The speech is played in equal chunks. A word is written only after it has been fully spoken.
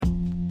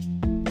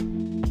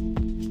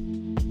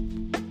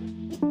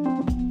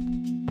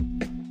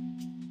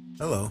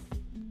Hello,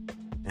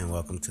 and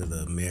welcome to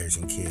the Marriage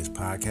and Kids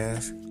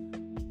podcast.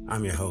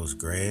 I'm your host,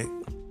 Greg,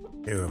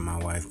 here with my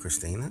wife,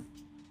 Christina.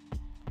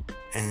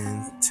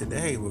 And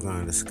today we're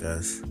going to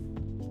discuss,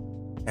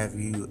 have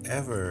you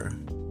ever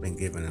been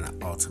given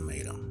an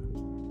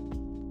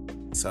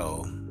ultimatum?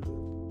 So,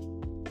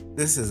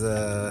 this is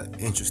an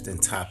interesting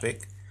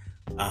topic,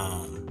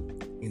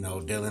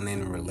 dealing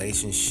in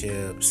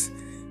relationships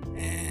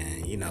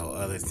and,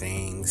 other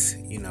things.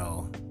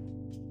 One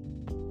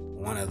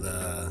of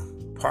the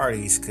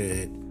parties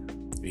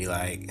could be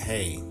like,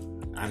 hey,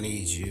 I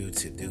need you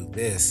to do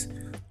this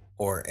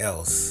or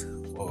else,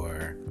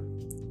 or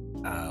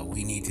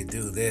we need to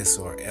do this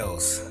or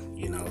else,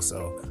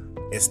 so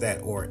it's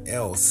that or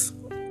else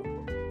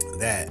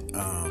that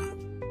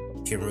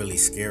can really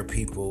scare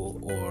people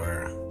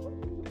or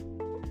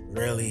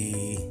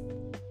really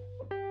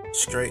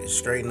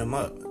straighten them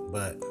up.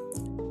 But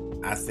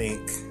I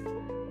think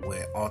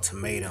with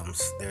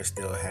ultimatums, there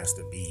still has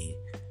to be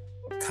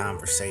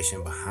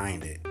conversation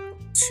behind it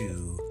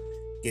to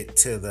get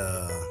to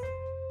the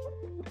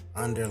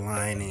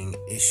underlying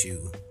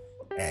issue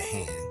at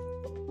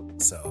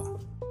hand. So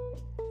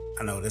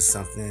I know this is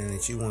something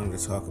that you wanted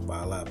to talk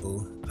about a lot,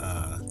 Boo.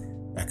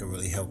 That could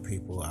really help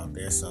people out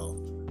there. So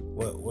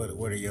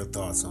what are your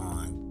thoughts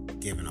on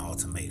giving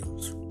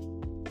ultimatums?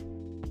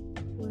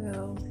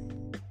 Well,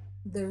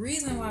 the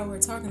reason why we're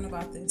talking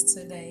about this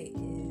today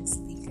is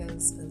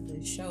because of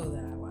the show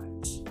that I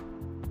watch.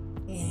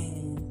 And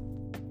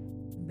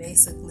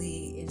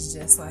basically, it's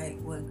just like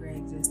what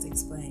Greg just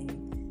explained.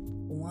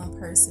 One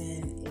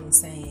person is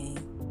saying,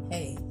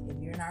 hey, if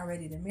you're not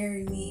ready to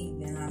marry me,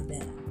 then I'm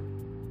done.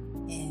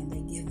 And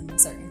they give them a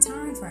certain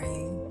time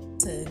frame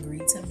to agree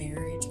to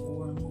marriage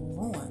or move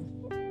on.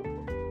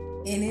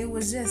 And it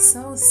was just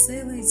so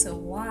silly to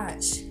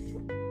watch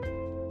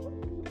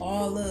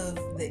all of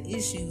the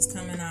issues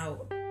coming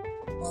out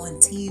on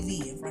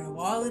TV in front of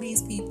all of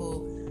these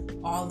people,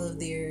 all of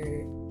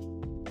their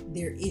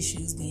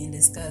issues being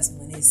discussed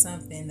when it's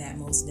something that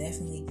most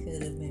definitely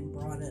could have been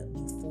brought up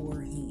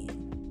beforehand.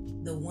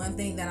 The one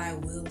thing that I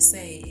will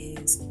say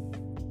is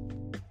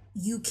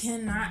you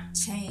cannot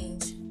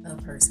change a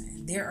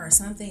person. There are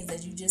some things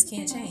that you just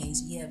can't change.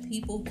 Yeah,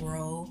 people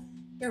grow.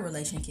 Your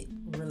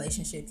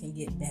relationship can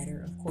get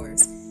better, of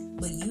course,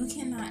 but you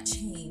cannot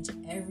change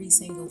every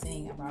single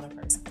thing about a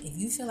person. If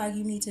you feel like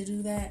you need to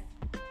do that,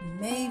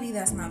 maybe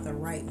that's not the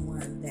right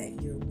one that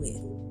you're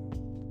with.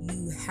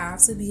 You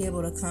have to be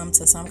able to come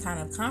to some kind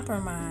of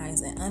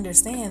compromise and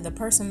understand the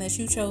person that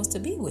you chose to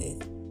be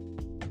with.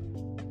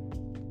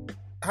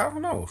 I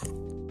don't know.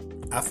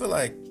 I feel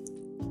like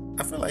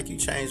you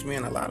changed me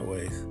in a lot of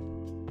ways.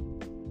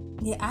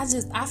 Yeah,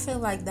 I feel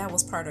like that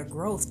was part of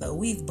growth, though.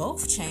 We've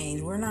both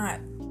changed. We're not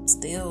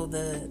still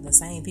the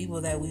same people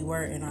that we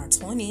were in our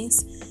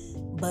 20s,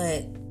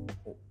 but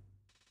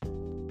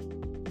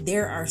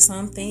there are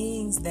some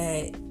things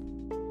that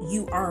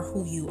you are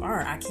who you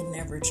are. I can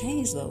never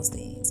change those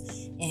things,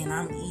 and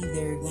I'm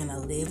either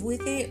gonna live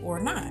with it or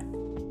not.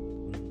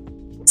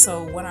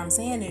 So what I'm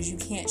saying is you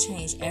can't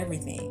change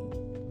everything.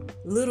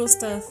 Little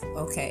stuff,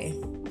 okay,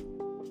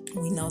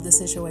 we know the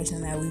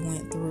situation that we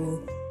went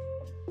through.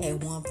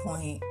 At one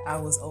point I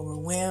was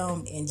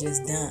overwhelmed and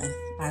just done.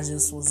 I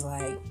just was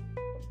like,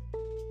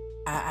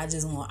 I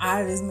just want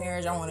out of this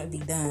marriage. I want to be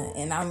done.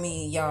 And I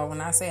mean, y'all,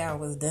 when I say I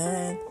was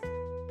done,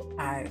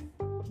 I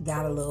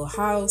got a little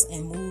house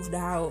and moved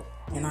out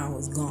and I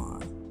was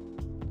gone.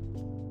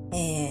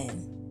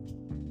 And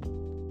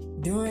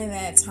during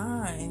that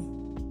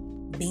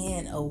time,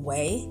 being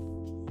away,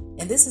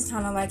 and this is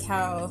kind of like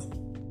how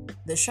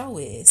the show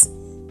is,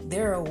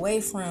 they're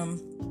away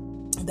from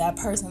that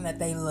person that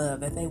they love,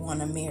 that they want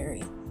to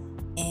marry,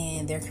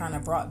 and they're kind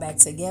of brought back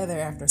together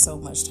after so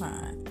much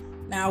time.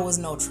 Now, it was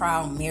no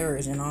trial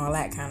marriage and all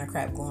that kind of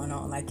crap going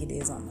on like it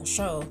is on the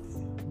show,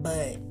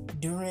 but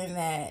during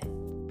that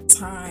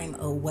time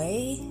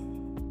away,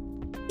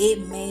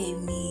 it made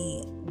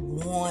me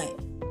want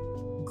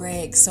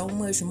Greg so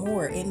much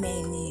more. It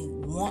made me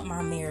want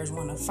my marriage,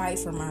 want to fight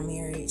for my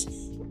marriage,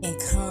 and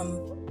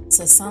come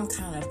to some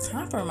kind of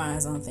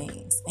compromise on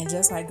things. And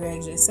just like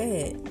Greg just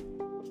said,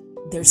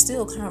 there's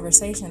still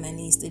conversation that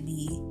needs to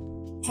be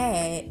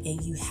had,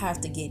 and you have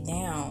to get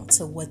down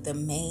to what the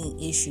main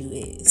issue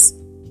is.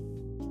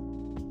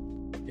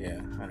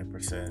 Yeah,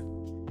 100%.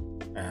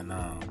 And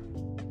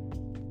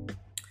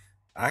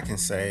I can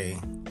say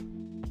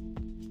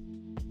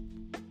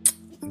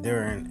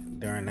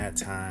during that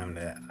time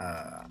that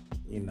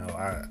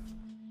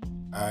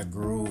I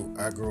grew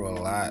a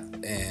lot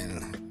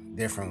in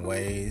different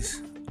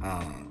ways.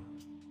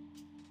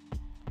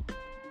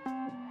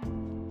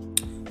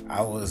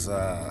 I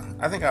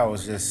think I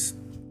was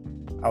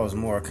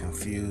more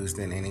confused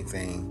than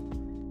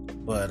anything,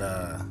 but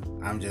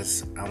I'm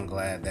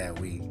glad that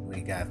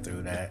we got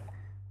through that.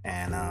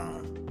 And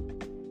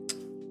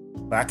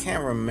but I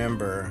can't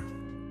remember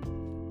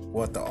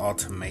what the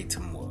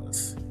ultimatum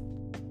was.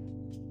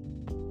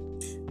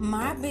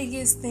 My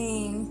biggest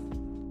thing,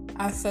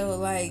 I felt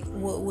like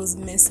what was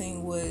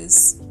missing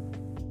was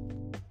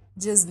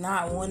just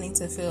not wanting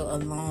to feel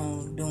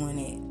alone doing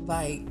it.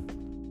 Like,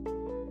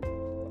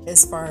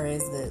 as far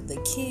as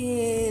the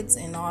kids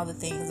and all the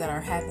things that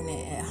are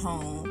happening at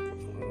home.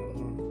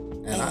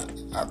 And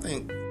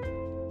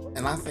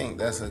I think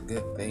that's a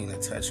good thing to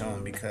touch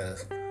on,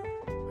 because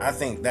I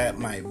think that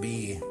might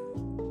be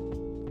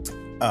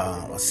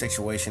a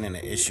situation and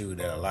an issue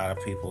that a lot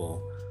of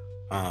people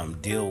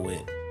deal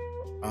with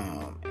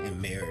in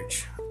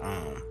marriage,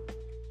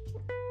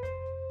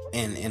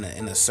 in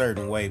a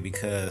certain way,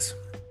 because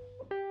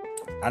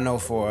I know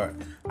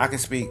I can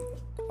speak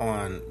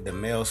on the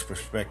male's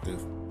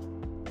perspective,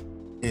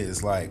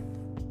 is like,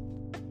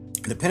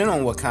 depending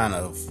on what kind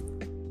of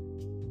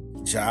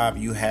job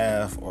you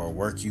have or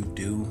work you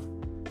do,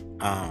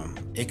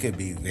 it could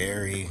be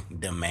very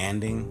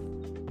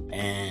demanding.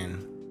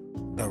 And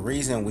the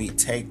reason we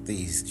take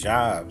these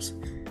jobs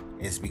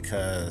is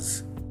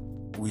because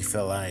we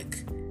feel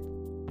like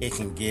it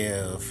can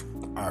give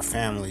our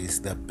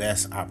families the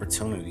best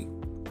opportunity.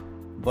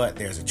 But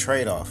there's a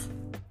trade-off.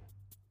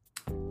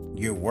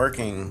 You're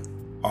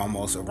working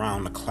almost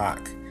around the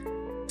clock.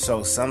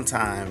 So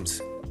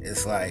sometimes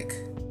it's like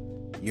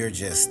you're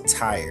just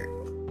tired.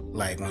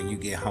 Like when you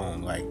get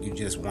home, like you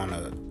just want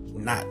to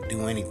not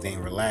do anything,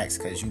 relax,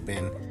 because you've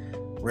been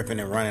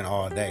ripping and running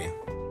all day.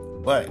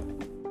 But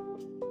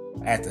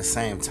at the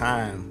same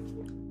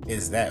time,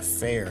 is that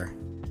fair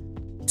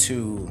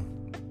to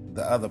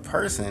the other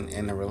person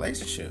in the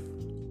relationship?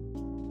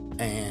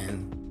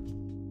 And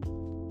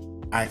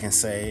I can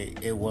say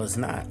it was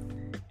not.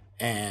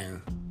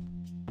 And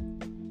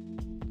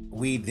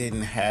we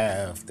didn't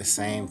have the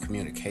same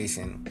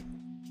communication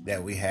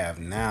that we have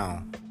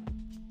now.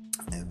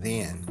 And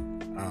then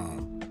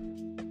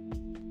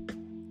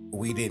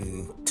we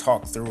didn't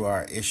talk through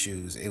our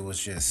issues. It was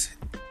just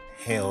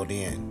held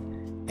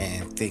in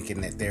and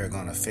thinking that they're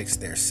going to fix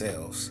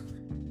themselves.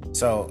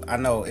 So I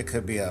know it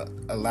could be a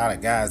lot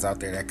of guys out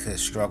there that could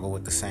struggle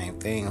with the same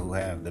thing, who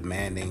have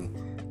demanding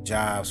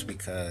jobs,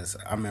 because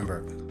I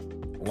remember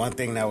one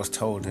thing that was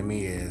told to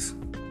me is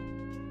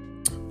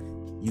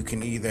you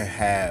can either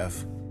have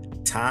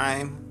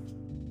time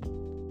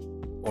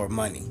or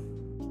money,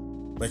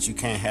 but you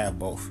can't have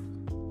both.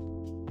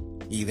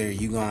 Either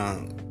you're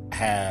going to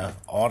have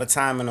all the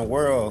time in the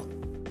world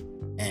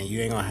and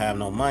you ain't going to have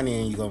no money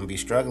and you're going to be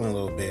struggling a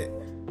little bit,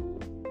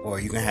 or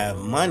you can have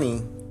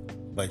money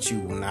but you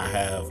will not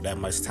have that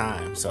much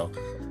time. So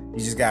you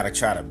just got to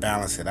try to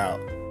balance it out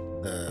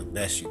the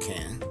best you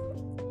can.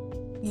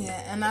 Yeah,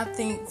 and I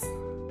think,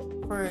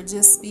 for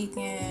just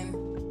speaking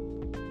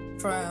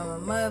from a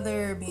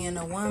mother, being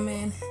a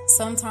woman,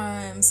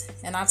 sometimes,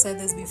 and I've said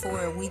this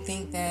before, we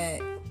think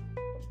that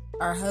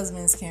our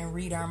husbands can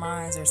read our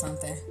minds or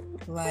something.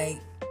 Like,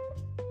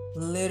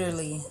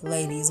 literally,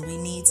 ladies, we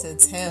need to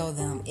tell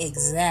them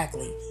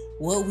exactly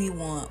what we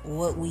want,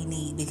 what we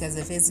need, because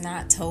if it's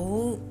not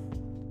told,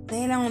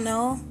 they don't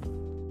know.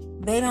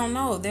 They don't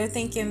know. They're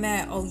thinking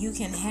that, oh, you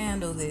can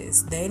handle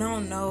this. They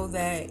don't know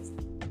that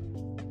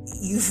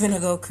you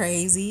finna go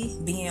crazy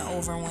being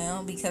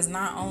overwhelmed, because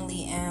not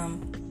only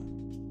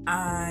am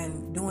I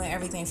doing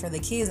everything for the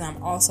kids,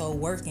 I'm also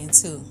working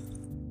too.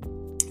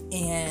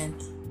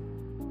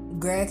 And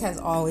Greg has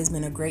always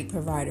been a great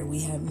provider. We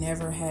have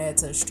never had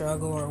to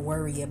struggle or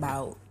worry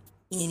about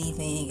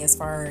anything as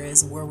far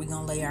as where we're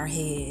going to lay our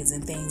heads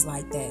and things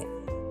like that.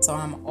 So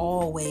I'm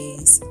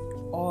always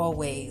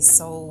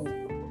so,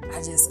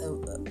 I just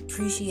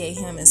appreciate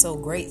him and so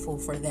grateful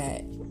for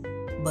that.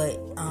 But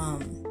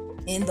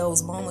in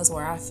those moments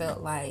where I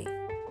felt like,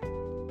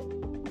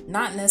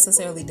 not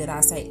necessarily did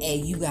I say, hey,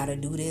 you got to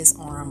do this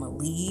or I'm going to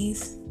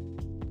leave,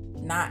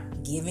 not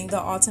giving the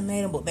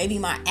ultimatum, but maybe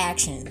my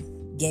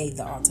action gave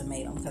the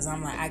ultimatum, because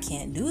I'm like, I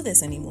can't do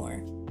this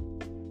anymore.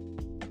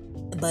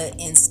 But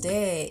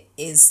instead,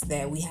 it's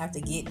that we have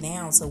to get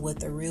down to what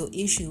the real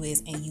issue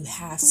is, and you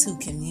have to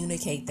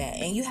communicate that,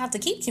 and you have to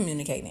keep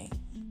communicating,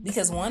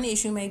 because one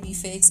issue may be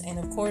fixed, and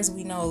of course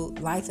we know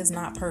life is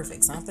not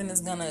perfect. Something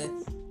is gonna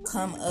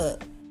come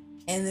up,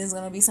 and there's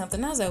gonna be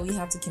something else that we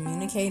have to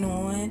communicate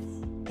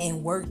on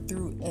and work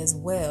through as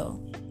well.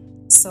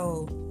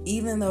 So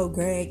even though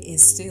Greg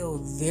is still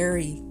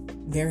very,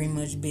 very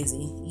much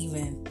busy,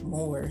 even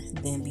more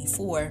than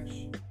before,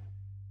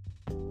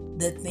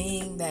 the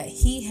thing that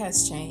he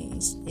has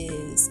changed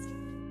is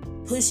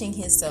pushing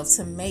himself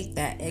to make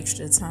that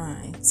extra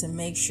time, to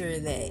make sure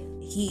that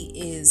he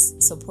is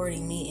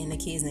supporting me and the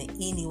kids in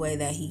any way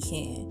that he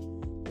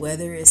can,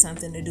 whether it's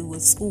something to do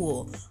with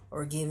school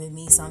or giving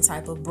me some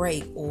type of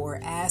break or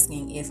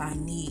asking if I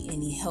need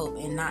any help,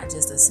 and not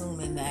just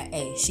assuming that,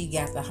 hey, she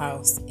got the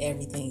house,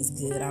 everything's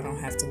good, I don't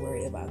have to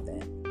worry about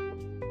that.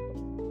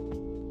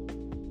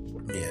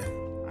 Yeah,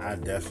 I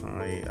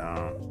definitely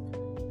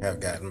have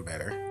gotten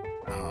better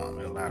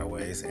in a lot of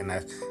ways, and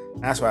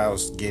that's why I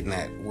was getting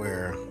at,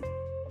 where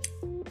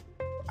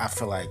I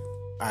feel like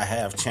I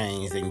have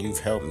changed and you've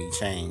helped me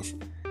change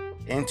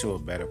into a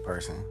better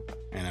person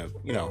and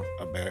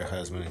a better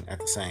husband at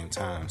the same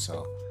time.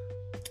 So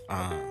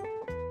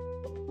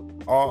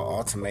all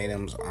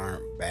ultimatums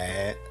aren't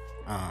bad.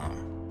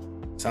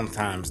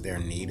 Sometimes they're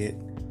needed.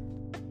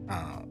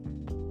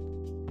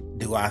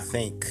 Do I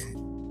think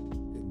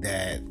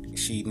that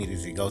she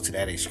needed to go to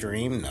that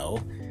extreme? No.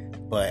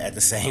 But at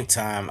the same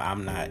time,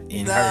 I'm not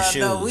in her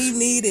shoes. No, we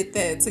needed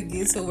that to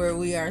get to where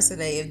we are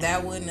today. If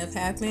that wouldn't have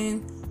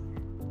happened,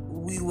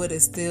 we would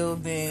have still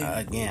been...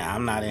 again,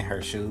 I'm not in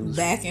her shoes.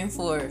 Back and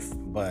forth.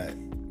 But,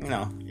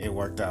 it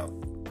worked out.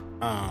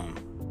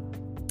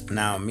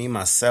 Now, me,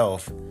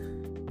 myself,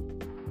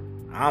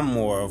 I'm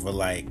more of a,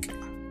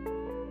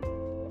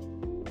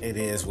 it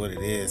is what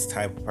it is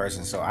type of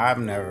person. So I've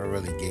never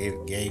really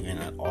gave in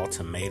an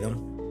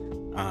ultimatum.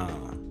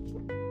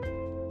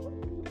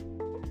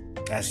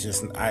 That's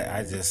just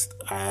I just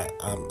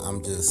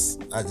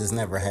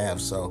never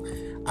have. So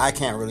I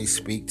can't really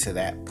speak to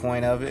that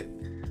point of it.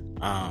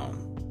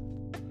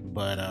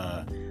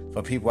 But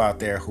for people out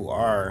there who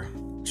are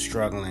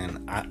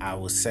struggling, I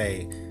would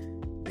say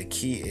the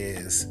key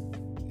is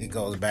it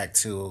goes back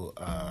to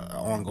an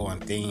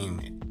ongoing theme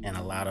in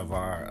a lot of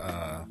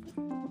our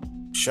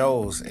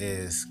shows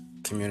is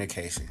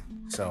communication.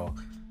 So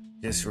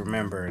just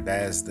remember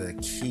that is the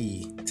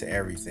key to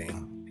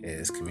everything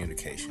is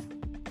communication.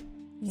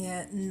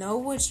 Yeah, know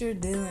what you're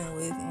dealing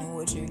with and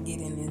what you're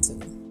getting into.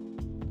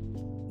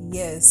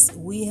 Yes,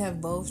 we have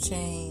both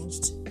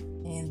changed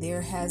and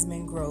there has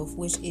been growth,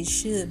 which it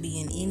should be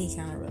in any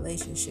kind of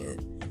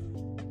relationship.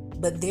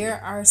 But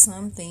there are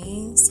some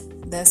things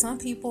that some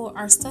people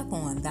are stuck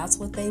on. That's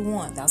what they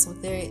want. That's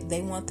what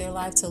they want their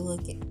life to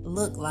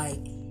look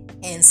like.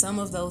 And some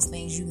of those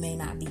things you may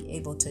not be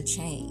able to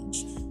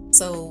change.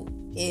 So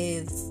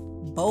if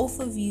both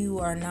of you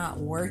are not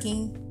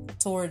working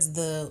towards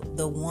the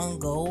one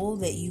goal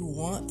that you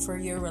want for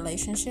your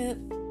relationship,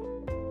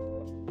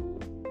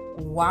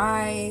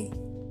 why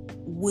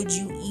would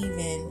you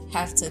even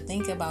have to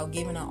think about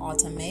giving an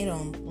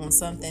ultimatum on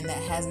something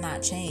that has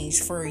not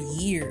changed for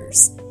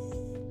years?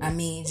 I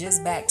mean,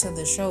 just back to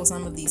the show,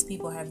 some of these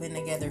people have been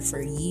together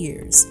for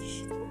years.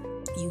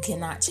 You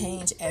cannot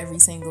change every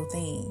single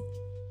thing.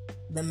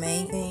 The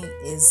main thing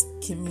is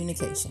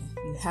communication.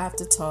 You have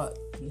to talk.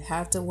 You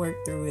have to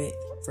work through it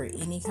for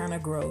any kind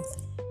of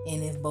growth.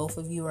 And if both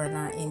of you are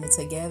not in it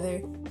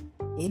together,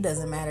 it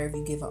doesn't matter if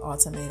you give an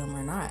ultimatum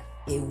or not.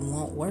 It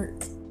won't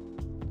work.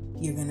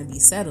 You're going to be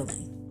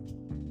settling.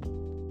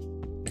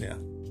 Yeah,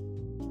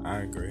 I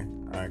agree.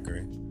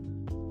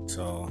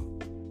 So,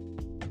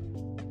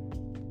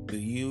 do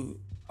you,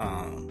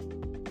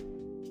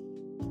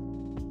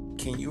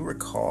 can you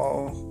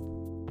recall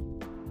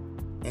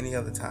any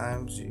other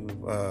times you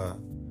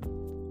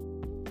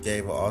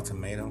gave an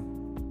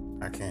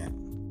ultimatum? I can't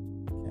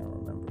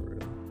remember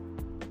really.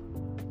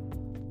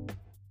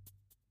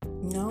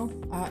 No,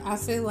 I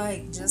feel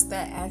like just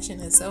that action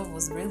itself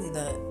was really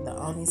the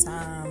only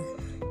time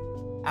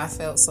I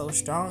felt so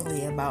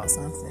strongly about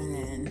something.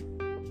 And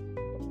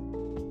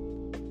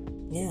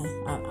yeah,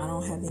 I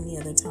don't have any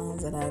other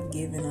times that I've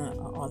given an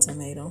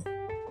ultimatum.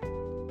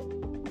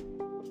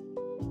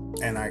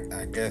 And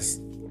I guess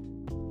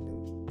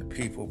the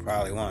people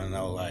probably want to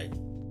know,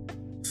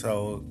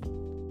 so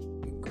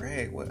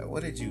Greg,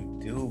 what did you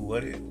do?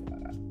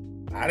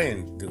 I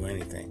didn't do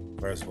anything.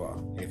 First of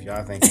all, if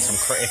y'all think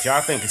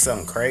it's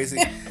something crazy,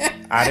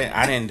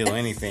 I didn't do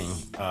anything.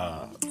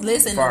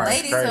 Listen,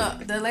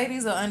 the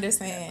ladies will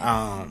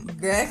understand.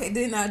 Greg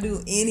did not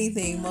do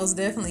anything. Most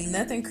definitely,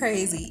 nothing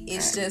crazy.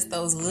 It's just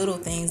those little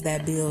things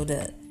that build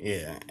up.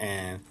 Yeah,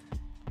 and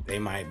they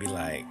might be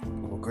like,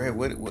 "Well, Greg,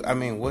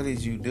 what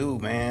did you do,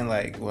 man?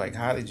 Like,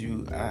 how did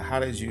you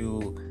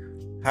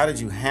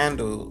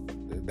handle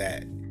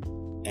that?"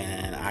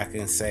 And I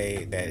can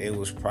say that it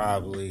was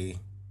probably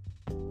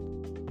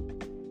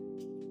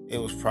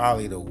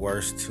the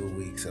worst 2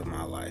 weeks of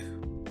my life,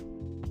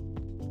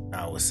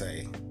 I would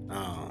say.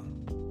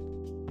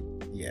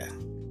 Yeah,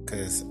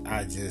 because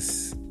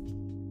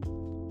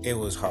it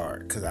was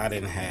hard because I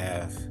didn't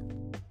have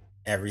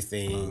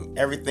everything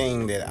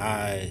that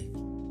I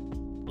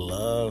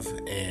love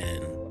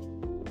and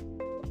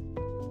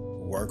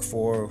work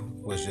for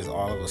was just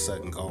all of a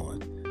sudden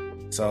gone.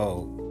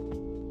 So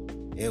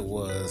it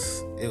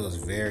was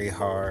very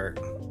hard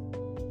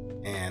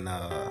and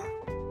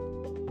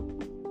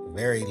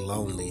very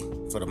lonely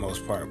for the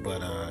most part,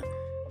 but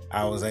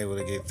I was able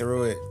to get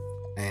through it,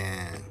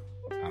 and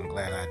I'm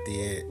glad I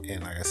did.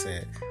 And like I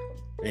said,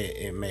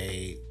 it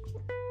made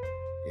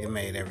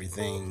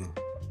everything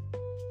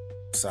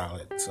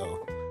solid.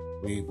 So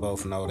we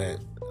both know that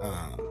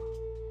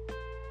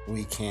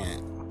we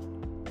can't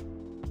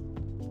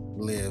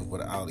live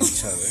without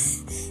each other.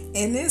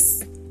 And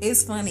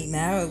it's funny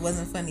now. It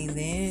wasn't funny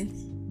then,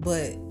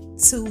 but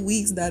 2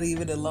 weeks not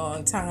even a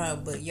long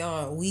time. But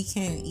y'all, we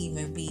can't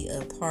even be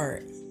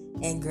apart.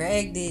 And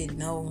Greg did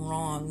no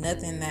wrong.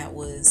 Nothing that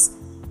was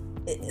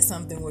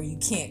something where you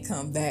can't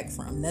come back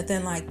from.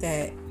 Nothing like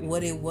that.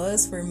 What it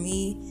was for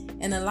me,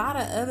 and a lot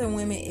of other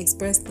women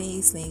express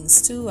these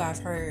things too. I've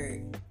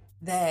heard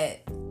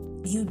that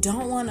you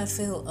don't want to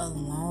feel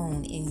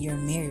alone in your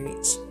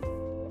marriage.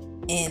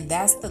 And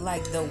that's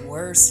the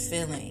worst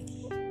feeling.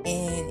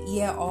 And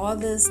yeah, all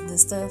the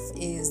stuff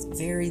is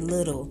very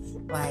little.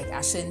 Like,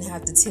 I shouldn't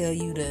have to tell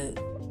you to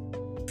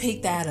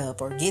pick that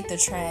up, or get the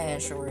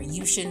trash, or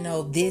you should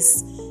know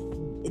this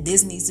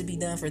needs to be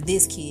done for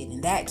this kid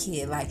and that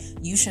kid. Like,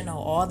 you should know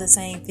all the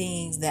same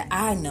things that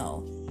I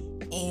know.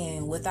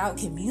 And without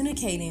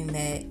communicating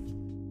that,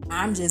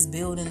 I'm just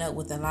building up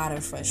with a lot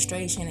of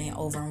frustration and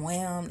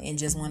overwhelmed and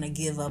just want to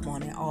give up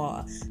on it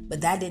all.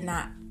 But that did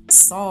not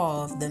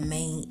solve the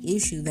main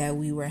issue that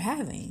we were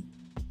having.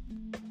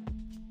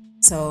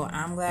 So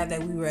I'm glad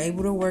that we were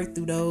able to work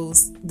through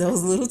those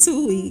little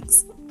 2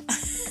 weeks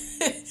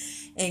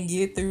and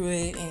get through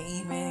it and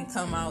even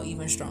come out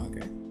even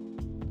stronger.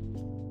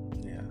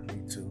 Yeah,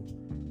 me too.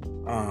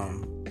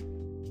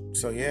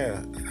 So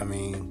yeah, I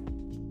mean,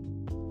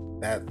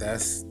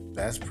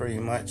 that's pretty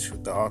much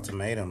the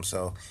ultimatum.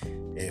 So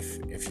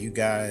if you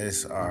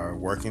guys are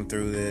working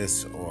through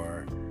this,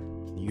 or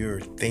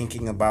you're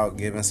thinking about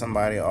giving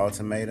somebody an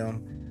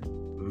ultimatum,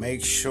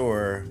 make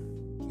sure,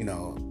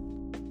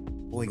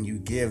 when you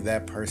give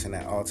that person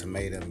an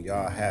ultimatum,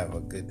 y'all have a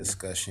good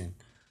discussion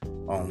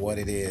on what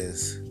it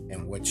is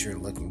and what you're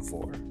looking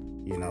for,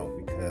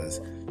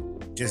 because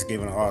just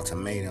giving an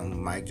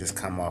ultimatum might just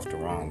come off the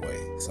wrong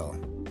way. So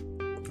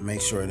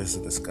make sure there's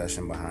a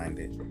discussion behind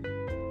it.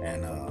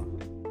 And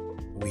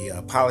we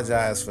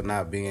apologize for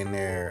not being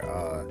there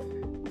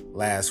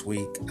last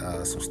week.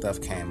 Some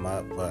stuff came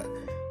up, but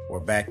we're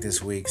back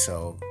this week.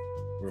 So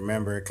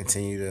remember,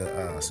 continue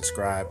to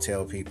subscribe,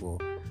 tell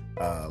people,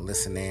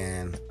 listen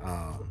in.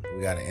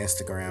 We got an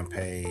Instagram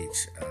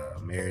page,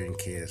 Married and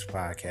Kids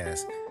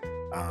Podcast,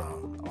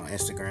 on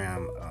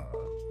Instagram.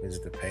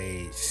 Visit the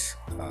page.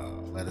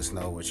 Let us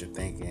know what you're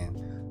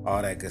thinking.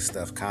 All that good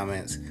stuff.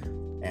 Comments.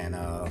 And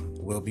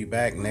we'll be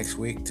back next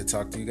week to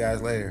talk to you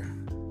guys later.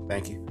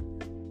 Thank you.